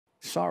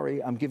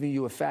sorry, I'm giving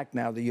you a fact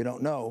now that you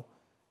don't know.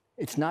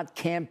 It's not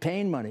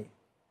campaign money.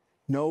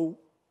 No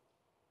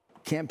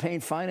campaign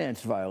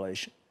finance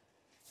violation.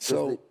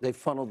 So they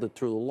funneled it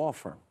through the law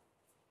firm.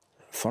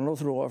 Funneled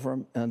through the law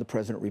firm, and the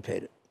president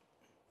repaid it.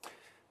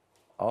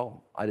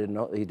 Oh, I didn't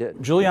know he did.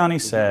 Giuliani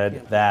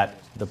said that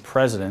the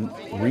president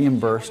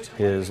reimbursed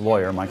his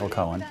lawyer, Michael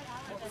Cohen,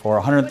 for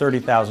a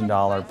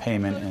 $130,000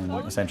 payment in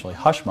essentially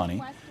hush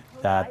money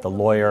that the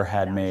lawyer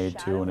had made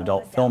to an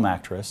adult film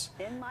actress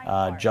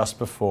just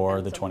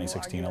before the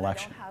 2016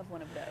 election.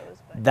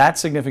 That's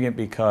significant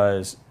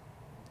because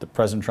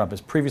President Trump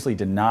has previously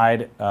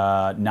denied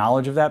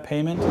knowledge of that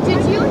payment.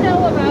 Did you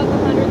know about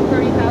the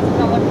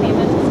 $130,000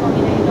 payment to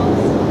Stormy Daniels?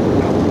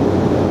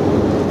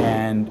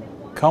 And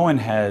Cohen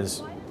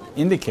has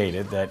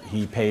indicated that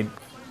he paid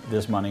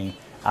this money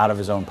out of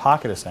his own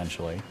pocket,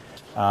 essentially,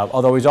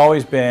 although he's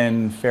always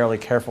been fairly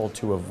careful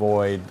to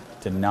avoid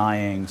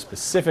denying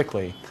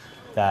specifically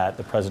that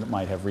the president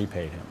might have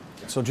repaid him.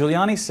 So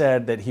Giuliani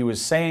said that he was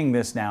saying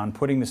this now and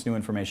putting this new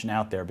information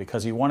out there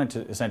because he wanted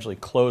to essentially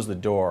close the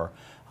door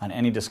on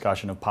any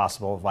discussion of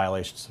possible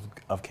violations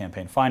of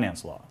campaign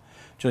finance law.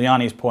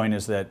 Giuliani's point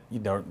is that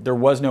there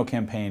was no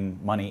campaign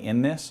money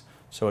in this,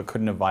 so it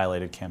couldn't have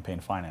violated campaign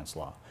finance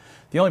law.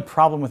 The only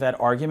problem with that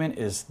argument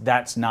is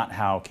that's not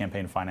how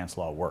campaign finance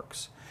law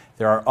works.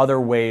 There are other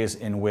ways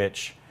in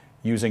which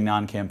using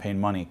non-campaign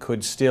money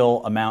could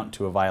still amount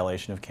to a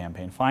violation of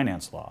campaign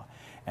finance law.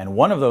 And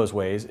one of those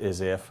ways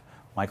is if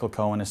Michael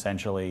Cohen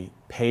essentially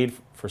paid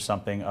for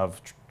something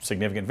of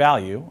significant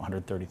value,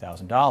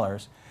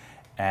 $130,000,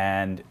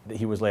 and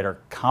he was later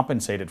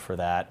compensated for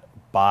that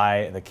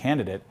by the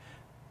candidate.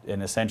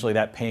 And essentially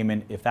that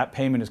payment, if that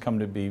payment has come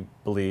to be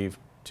believed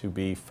to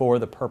be for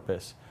the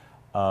purpose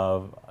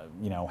of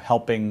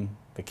helping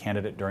the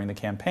candidate during the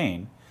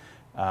campaign,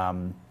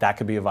 that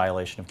could be a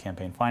violation of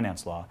campaign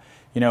finance law.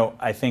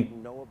 I think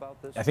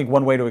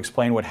one way to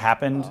explain what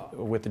happened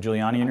with the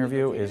Giuliani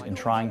interview is in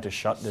trying to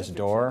shut this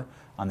door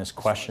on this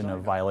question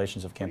of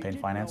violations of campaign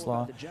finance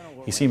law.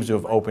 He seems to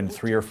have opened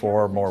 3 or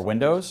 4 more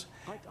windows,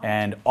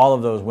 and all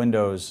of those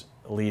windows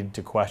lead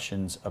to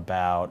questions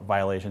about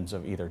violations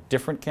of either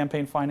different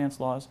campaign finance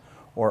laws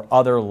or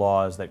other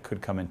laws that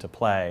could come into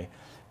play,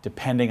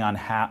 depending on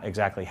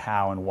exactly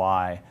how and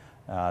why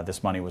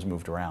this money was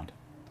moved around.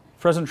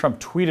 President Trump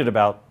tweeted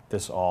about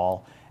this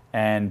all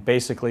and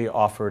basically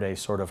offered a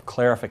sort of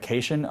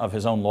clarification of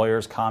his own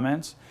lawyer's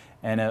comments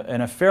in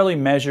a fairly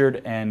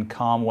measured and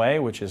calm way,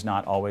 which is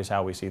not always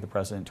how we see the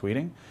president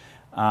tweeting.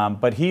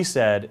 But he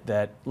said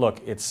that,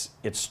 look, it's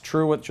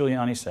true what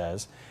Giuliani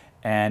says,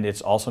 and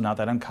it's also not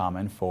that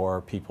uncommon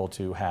for people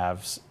to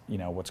have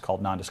what's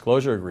called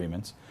non-disclosure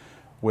agreements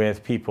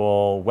with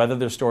people, whether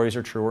their stories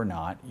are true or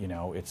not.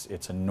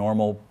 It's a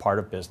normal part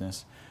of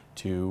business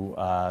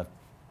to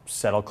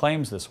settle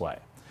claims this way.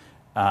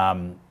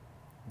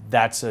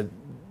 That's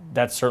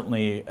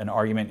certainly an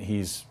argument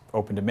he's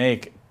open to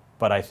make,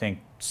 but I think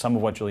some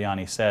of what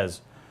Giuliani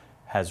says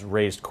has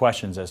raised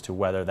questions as to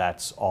whether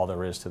that's all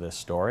there is to this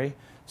story.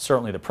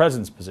 Certainly the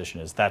president's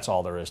position is that's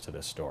all there is to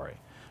this story.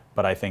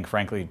 But I think,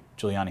 frankly,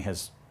 Giuliani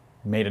has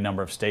made a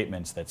number of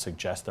statements that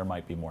suggest there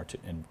might be more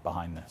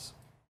behind this.